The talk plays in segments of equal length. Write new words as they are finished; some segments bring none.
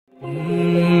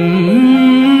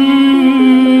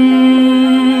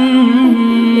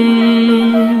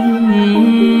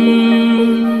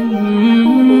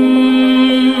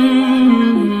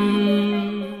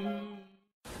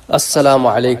السلام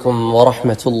علیکم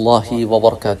ورحمۃ اللہ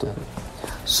وبرکاتہ۔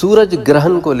 سورج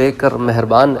گرہن کو لے کر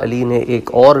مہربان علی نے ایک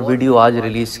اور ویڈیو آج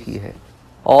ریلیز کی ہے،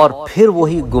 اور پھر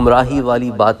وہی گمراہی والی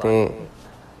باتیں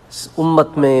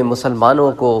امت میں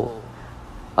مسلمانوں کو،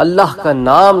 اللہ کا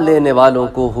نام لینے والوں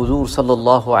کو، حضور صلی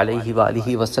اللہ علیہ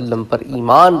وآلہ وسلم پر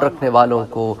ایمان رکھنے والوں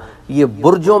کو یہ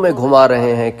برجوں میں گھما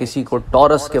رہے ہیں، کسی کو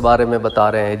ٹورس کے بارے میں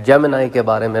بتا رہے ہیں، جیمنائی کے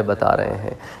بارے میں بتا رہے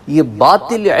ہیں۔ یہ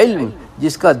باطل علم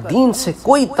جس کا دین سے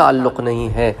کوئی تعلق نہیں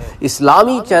ہے،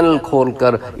 اسلامی چینل کھول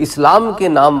کر اسلام کے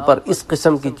نام پر اس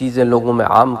قسم کی چیزیں لوگوں میں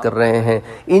عام کر رہے ہیں،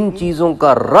 ان چیزوں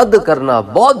کا رد کرنا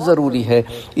بہت ضروری ہے۔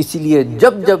 اسی لیے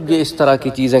جب یہ اس طرح کی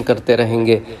چیزیں کرتے رہیں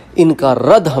گے، ان کا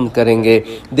رد ہم کریں گے۔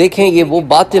 دیکھیں، یہ وہ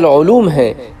باطل علوم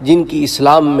ہیں جن کی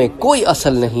اسلام میں کوئی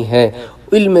اصل نہیں ہے۔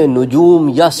 علم نجوم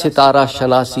یا ستارہ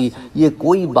شناسی یہ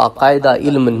کوئی باقاعدہ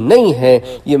علم نہیں ہے،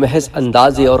 یہ محض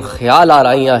اندازے اور خیال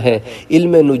آرائیاں ہیں۔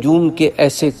 علم نجوم کے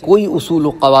ایسے کوئی اصول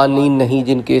و قوانین نہیں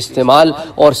جن کے استعمال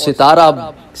اور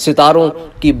ستاروں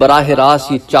کی براہ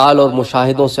راست یہ چال اور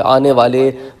مشاہدوں سے آنے والے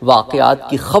واقعات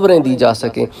کی خبریں دی جا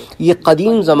سکیں۔ یہ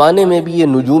قدیم زمانے میں بھی یہ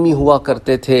نجومی ہوا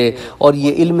کرتے تھے، اور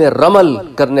یہ علم رمل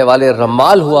کرنے والے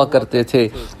رمال ہوا کرتے تھے،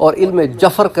 اور علم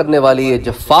جفر کرنے والے یہ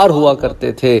جفار ہوا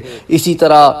کرتے تھے۔ اسی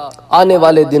طرح آنے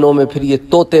والے دنوں میں پھر یہ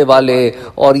طوطے والے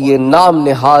اور یہ نام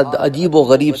نہاد عجیب و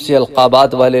غریب سے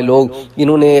القابات والے لوگ،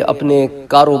 انہوں نے اپنے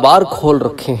کاروبار کھول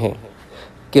رکھے ہیں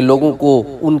کہ لوگوں کو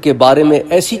ان کے بارے میں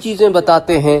ایسی چیزیں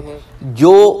بتاتے ہیں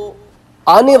جو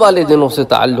آنے والے دنوں سے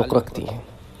تعلق رکھتی ہیں۔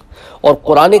 اور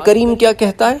قرآن کریم کیا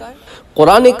کہتا ہے؟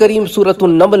 قرآن کریم سورۃ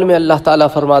النمل میں اللہ تعالیٰ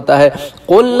فرماتا ہے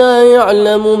قُلْ لَا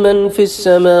يَعْلَمُ مَنْ فِي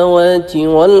السَّمَاوَاتِ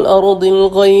وَالْأَرْضِ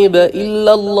الْغَيْبَ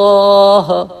إِلَّا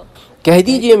اللَّهُ، کہہ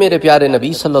دیجئے میرے پیارے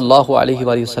نبی صلی اللہ علیہ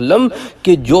وآلہ وسلم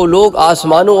کہ جو لوگ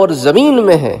آسمانوں اور زمین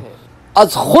میں ہیں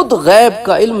از خود غیب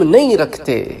کا علم نہیں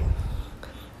رکھتے۔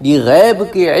 یہ غیب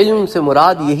کے علم سے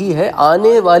مراد یہی ہے،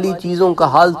 آنے والی چیزوں کا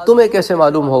حال تمہیں کیسے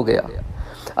معلوم ہو گیا؟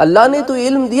 اللہ نے تو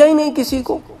علم دیا ہی نہیں کسی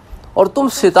کو، اور تم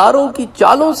ستاروں کی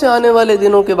چالوں سے آنے والے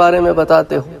دنوں کے بارے میں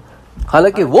بتاتے ہو،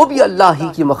 حالانکہ وہ بھی اللہ ہی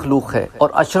کی مخلوق ہے، اور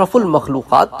اشرف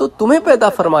المخلوقات تو تمہیں پیدا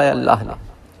فرمایا اللہ نے۔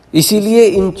 اسی لیے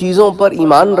ان چیزوں پر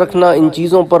ایمان رکھنا، ان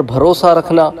چیزوں پر بھروسہ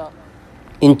رکھنا،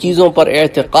 ان چیزوں پر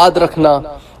اعتقاد رکھنا،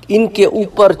 ان کے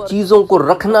اوپر چیزوں کو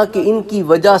رکھنا کہ ان کی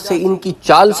وجہ سے، ان کی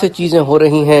چال سے چیزیں ہو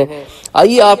رہی ہیں۔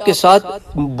 آئیے آپ کے ساتھ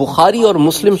بخاری اور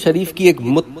مسلم شریف کی ایک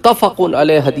متفق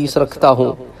علیہ حدیث رکھتا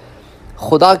ہوں۔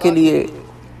 خدا کے لیے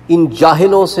ان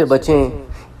جاہلوں سے بچیں،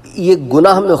 یہ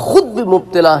گناہ میں خود بھی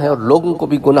مبتلا ہیں اور لوگوں کو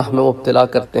بھی گناہ میں مبتلا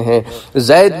کرتے ہیں۔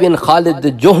 زید بن خالد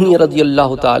جوہنی رضی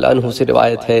اللہ تعالیٰ عنہ سے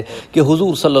روایت ہے کہ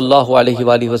حضور صلی اللہ علیہ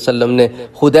وآلہ وسلم نے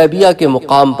حدیبیہ کے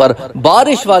مقام پر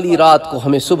بارش والی رات کو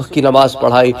ہمیں صبح کی نماز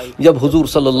پڑھائی۔ جب حضور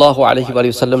صلی اللہ علیہ وآلہ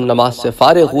وسلم نماز سے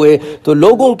فارغ ہوئے تو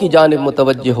لوگوں کی جانب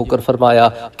متوجہ ہو کر فرمایا،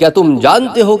 کیا تم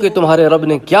جانتے ہو کہ تمہارے رب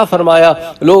نے کیا فرمایا؟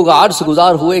 لوگ عرض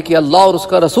گزار ہوئے کہ اللہ اور اس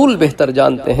کا رسول بہتر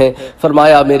جانتے ہیں۔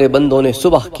 فرمایا، میرے بندوں نے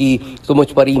صبح کی تو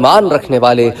مجھ پر ایمان رکھنے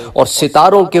والے اور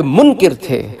ستاروں کے منکر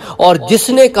تھے، اور جس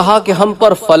نے کہا کہ ہم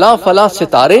پر فلاں فلاں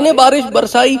ستارے نے بارش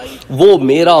برسائی، وہ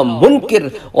میرا منکر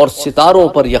اور ستاروں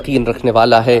پر یقین رکھنے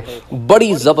والا ہے۔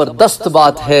 بڑی زبردست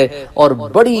بات ہے اور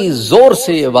بڑی زور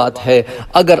سے یہ بات ہے۔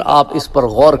 اگر آپ اس پر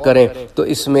غور کریں تو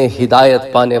اس میں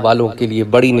ہدایت پانے والوں کے لیے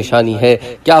بڑی نشانی ہے۔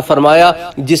 کیا فرمایا؟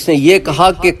 جس نے یہ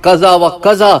کہا کہ قضا و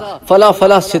قضا فلاں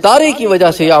فلاں ستارے کی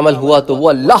وجہ سے یہ عمل ہوا تو وہ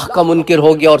اللہ کا منکر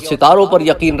ہو گیا اور ستاروں پر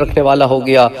یقین رکھنے والا ہو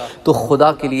گیا۔ تو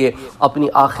خدا کے لیے اپنی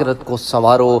آخرت کو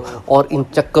سنوارو اور ان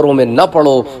چکروں میں نہ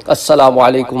پڑو۔ السلام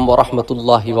علیکم ورحمۃ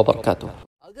اللہ وبرکاتہ۔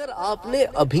 اگر آپ نے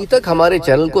ابھی تک ہمارے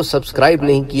چینل کو سبسکرائب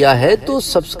نہیں کیا ہے تو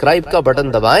سبسکرائب کا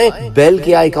بٹن دبائیں، بیل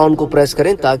کے آئیکن کو پریس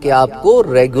کریں تاکہ آپ کو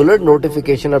ریگولر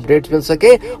نوٹیفیکیشن اپڈیٹ مل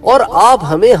سکے اور آپ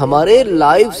ہمیں ہمارے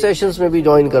لائیو سیشنز میں بھی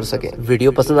جوائن کر سکیں۔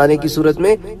 ویڈیو پسند آنے کی صورت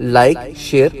میں لائک،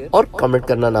 شیئر اور کمنٹ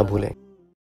کرنا نہ بھولیں۔